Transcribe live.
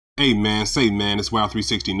Hey man, it's Wild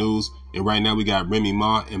 360 News, and right now we got Remy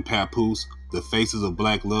Ma and Papoose, the faces of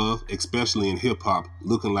black love, especially in hip hop,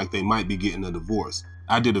 looking like they might be getting a divorce.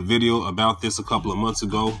 I did a video about this a couple of months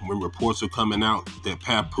ago when reports were coming out that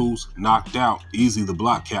Papoose knocked out Easy the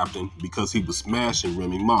block captain because he was smashing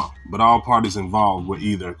Remy Ma. But all parties involved were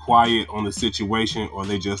either quiet on the situation or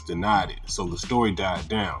they just denied it, so the story died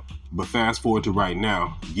down. But fast forward to right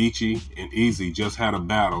now, Geechee and Easy just had a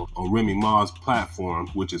battle on Remy Ma's platform,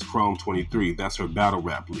 which is Chrome 23. That's her battle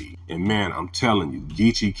rap league. And man, I'm telling you,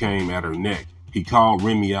 Geechee came at her neck. He called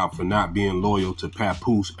Remy out for not being loyal to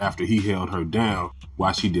Papoose after he held her down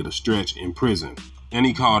while she did a stretch in prison. And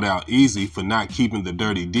he called out Easy for not keeping the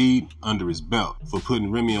dirty deed under his belt, for putting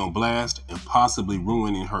Remy on blast and possibly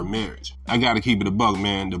ruining her marriage. I gotta keep it a buck,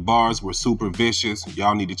 man. The bars were super vicious.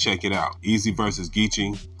 Y'all need to check it out. Easy versus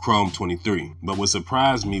Geechee, Chrome 23. But what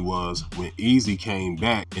surprised me was when Easy came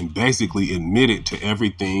back and basically admitted to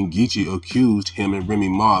everything Geechee accused him and Remy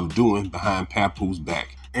Ma of doing behind Papoose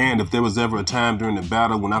back. And if there was ever a time during the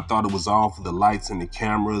battle when I thought it was all for the lights and the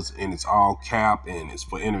cameras and it's all cap and it's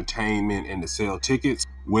for entertainment and to sell tickets,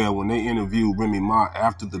 well, when they interviewed Remy Ma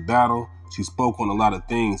after the battle, she spoke on a lot of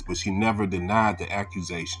things, but she never denied the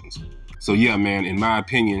accusations. So yeah, man, in my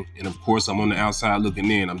opinion, and of course I'm on the outside looking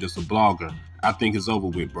in, I'm just a blogger, I think it's over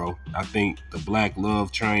with, bro. I think the black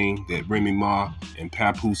love train that Remy Ma and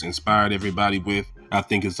Papoose inspired everybody with, I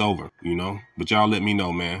think it's over, you know? But y'all let me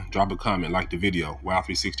know, man. Drop a comment, like the video. Wild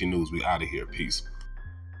 360 News, we out of here. Peace.